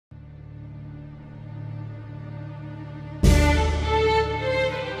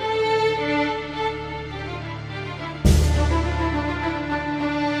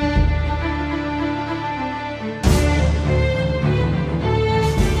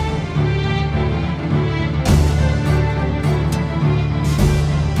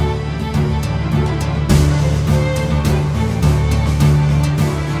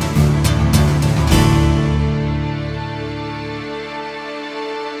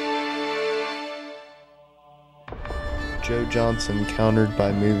Joe Johnson countered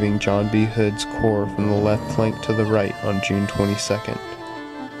by moving John B. Hood's corps from the left flank to the right on June 22nd.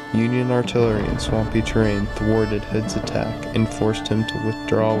 Union artillery in swampy terrain thwarted Hood's attack and forced him to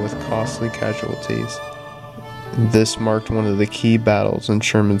withdraw with costly casualties. This marked one of the key battles in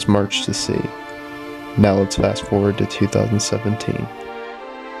Sherman's march to sea. Now let's fast forward to 2017.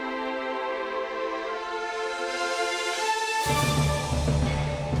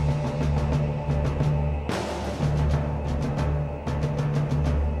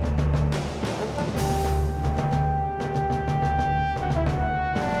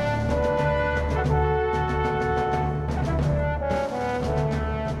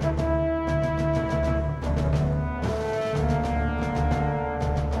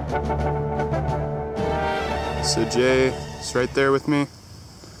 So Jay is right there with me,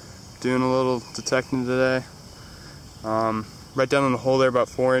 doing a little detecting today. Right down in the hole there, about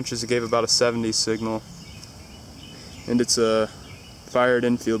 4 inches, it gave about a 70 signal. And it's a fired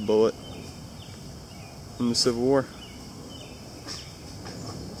infield bullet from the Civil War.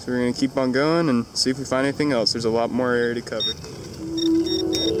 So we're going to keep on going and see if we find anything else. There's a lot more area to cover.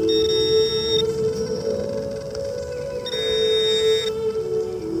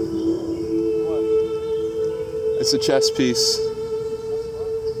 It's a chest piece.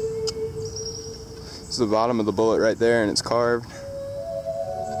 It's the bottom of the bullet right there, and it's carved.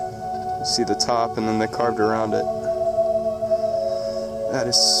 You see the top, and then they carved around it. That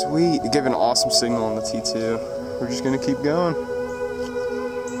is sweet. It gave an awesome signal on the T2. We're just gonna keep going.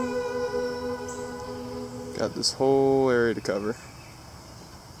 Got this whole area to cover.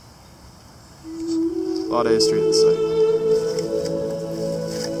 A lot of history at the site.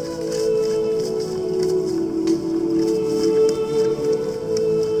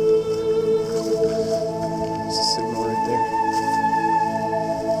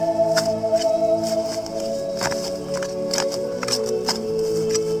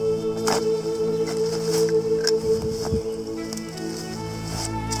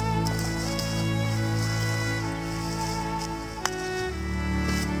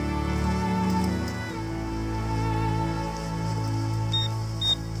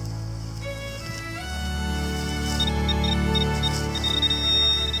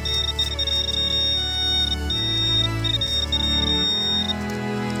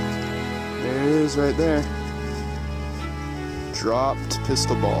 Right there. Dropped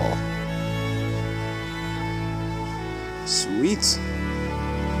pistol ball. Sweet.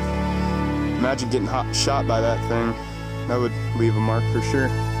 Imagine getting shot by that thing. That would leave a mark for sure.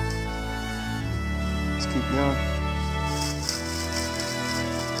 Let's keep going.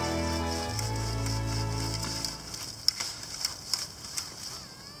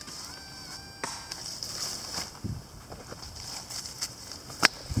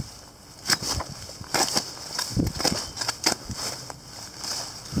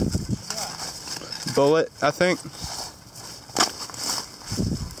 Bullet, I think.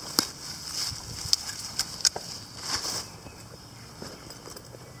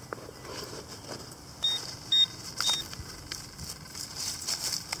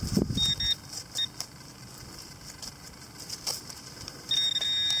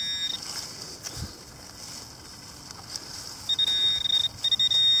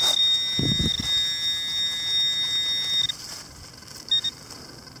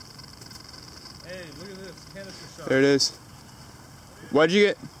 Hey, look at this, canister shot. There it is. What'd you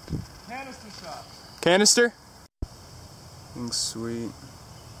get? Canister shot. Canister? Sweet.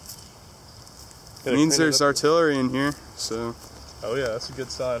 It means there's artillery in here, so. Oh yeah, that's a good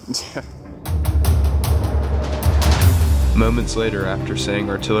sign. Yeah. Moments later, after saying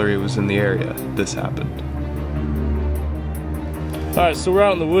artillery was in the area, this happened. Alright, so we're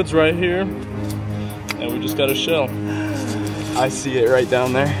out in the woods right here, and we just got a shell. I see it right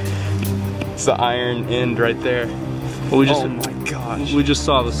down there. It's the iron end right there. Well, we just, oh my gosh. We just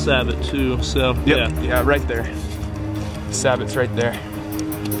saw the sabot too, so yep. yeah. Yeah, right there. The sabot's right there.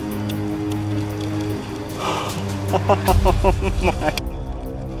 Oh my.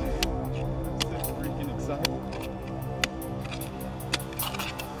 So freaking excited.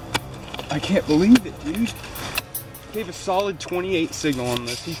 I can't believe it, dude. Gave a solid 28 signal on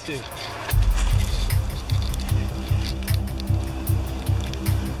the T2.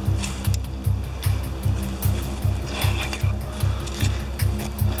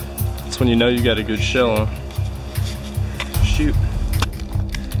 When you know you got a good shell, huh? Shoot.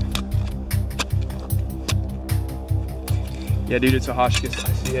 Yeah, dude, it's a Hotchkiss.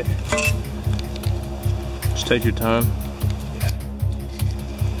 I see it. Just take your time. Yeah.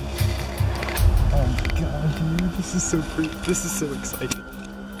 Oh my god, dude, this is so exciting.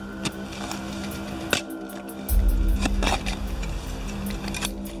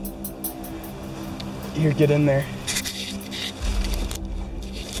 Here, get in there.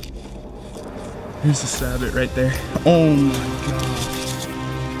 Here's the sabot right there. Oh my god.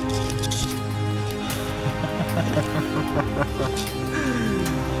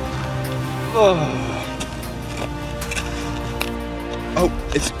 Oh,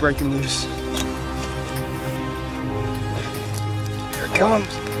 it's breaking loose. Here it comes.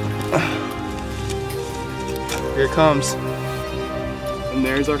 Here it comes. And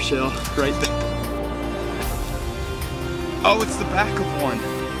there's our shell right there. Oh, it's the back of one.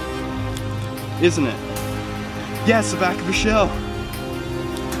 Isn't it? Yeah, it's the back of a shell.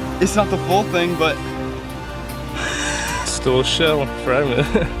 It's not the full thing, but Still a shell fragment.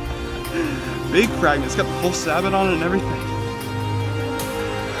 big fragment. It's got the full sabot on it and everything.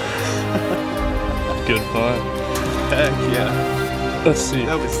 Good find. Heck yeah. Let's see.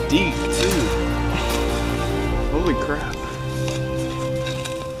 That was deep too. Holy crap.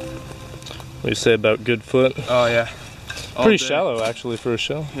 What do you say about good foot? Oh yeah. All Pretty day. shallow actually for a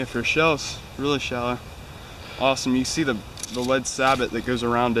shell. Yeah, for shells, really shallow. Awesome. You see the lead sabot that goes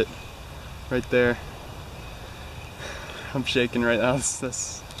around it right there. I'm shaking right now.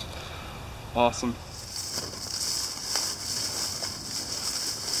 That's awesome.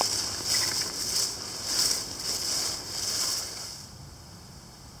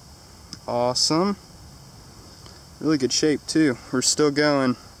 Awesome. Really good shape too. We're still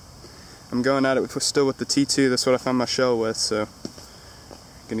going. I'm going at it still with the T2. That's what I found my shell with, so I'm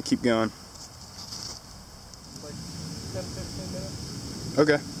gonna keep going. Like 10-15 minutes.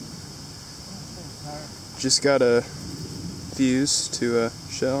 Okay. Just got a fuse to a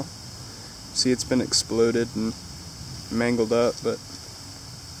shell. See, it's been exploded and mangled up, but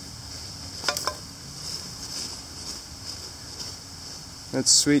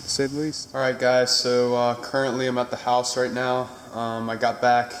that's sweet to say the least. Alright guys, so currently I'm at the house right now. I got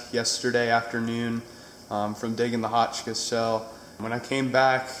back yesterday afternoon from digging the Hotchkiss shell. When I came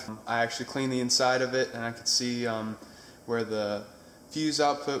back, I actually cleaned the inside of it and I could see where the fuse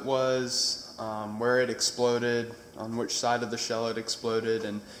output was, where it exploded, on which side of the shell it exploded,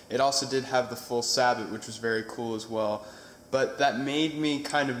 and it also did have the full sabot, which was very cool as well. But that made me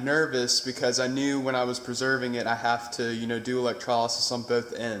kind of nervous because I knew when I was preserving it I have to, you know, do electrolysis on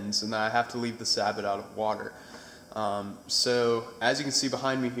both ends and I have to leave the sabot out of water. So as you can see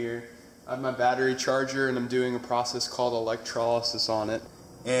behind me here, I have my battery charger and I'm doing a process called electrolysis on it.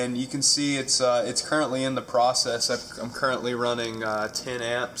 And you can see it's currently in the process. I'm currently running 10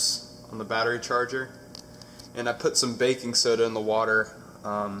 amps on the battery charger. And I put some baking soda in the water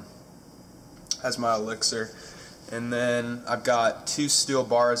as my elixir. And then I've got 2 steel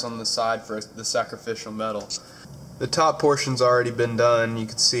bars on the side for the sacrificial metal. The top portion's already been done. You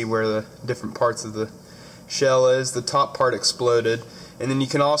can see where the different parts of the shell is. The top part exploded. And then you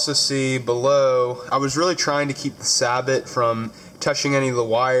can also see below, I was really trying to keep the sabot from touching any of the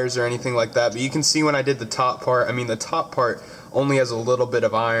wires or anything like that, but you can see when I did the top part, I mean the top part only has a little bit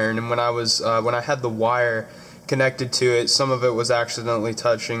of iron, and when I had the wire connected to it, some of it was accidentally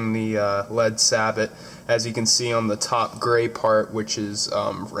touching the lead sabot, as you can see on the top gray part, which is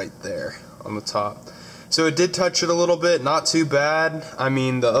right there on the top. So it did touch it a little bit, not too bad. I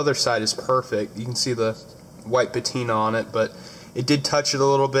mean, the other side is perfect. You can see the white patina on it, but it did touch it a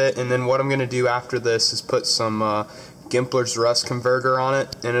little bit. And then what I'm going to do after this is put some Gimpler's rust converter on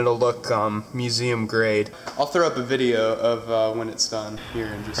it, and it'll look museum grade. I'll throw up a video of when it's done here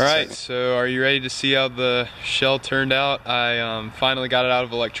in just a second. Alright, so are you ready to see how the shell turned out? I finally got it out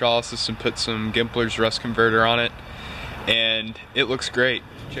of electrolysis and put some Gimpler's rust converter on it, and it looks great.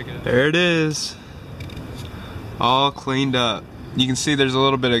 Check it out. There it is. All cleaned up. You can see there's a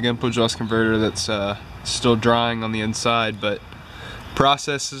little bit of Gimpler's rust converter that's still drying on the inside, but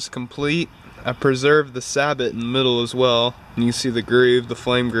process is complete. I preserved the sabot in the middle as well. And you can see the groove, the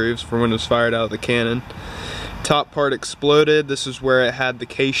flame grooves from when it was fired out of the cannon. Top part exploded. This is where it had the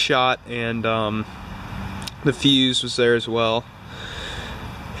case shot, and the fuse was there as well,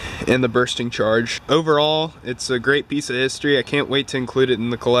 and the bursting charge. Overall, it's a great piece of history. I can't wait to include it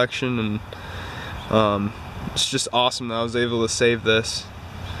in the collection, and it's just awesome that I was able to save this.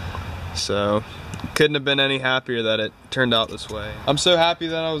 So couldn't have been any happier that it turned out this way. I'm so happy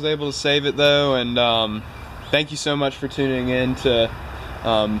that I was able to save it though, and thank you so much for tuning in to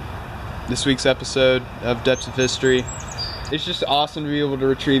this week's episode of Depths of History. It's just awesome to be able to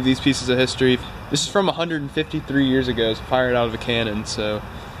retrieve these pieces of history. This is from 153 years ago. It's fired out of a cannon, so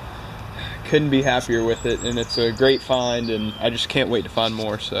couldn't be happier with it, and it's a great find, and I just can't wait to find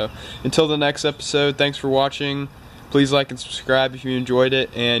more. So until the next episode, thanks for watching. Please like and subscribe if you enjoyed it,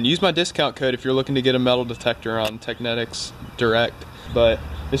 and use my discount code if you're looking to get a metal detector on Technetics Direct. But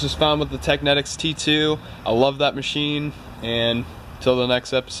This was found with the Technetics T2. I love that machine, and till the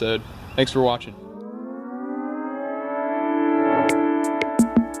next episode, thanks for watching.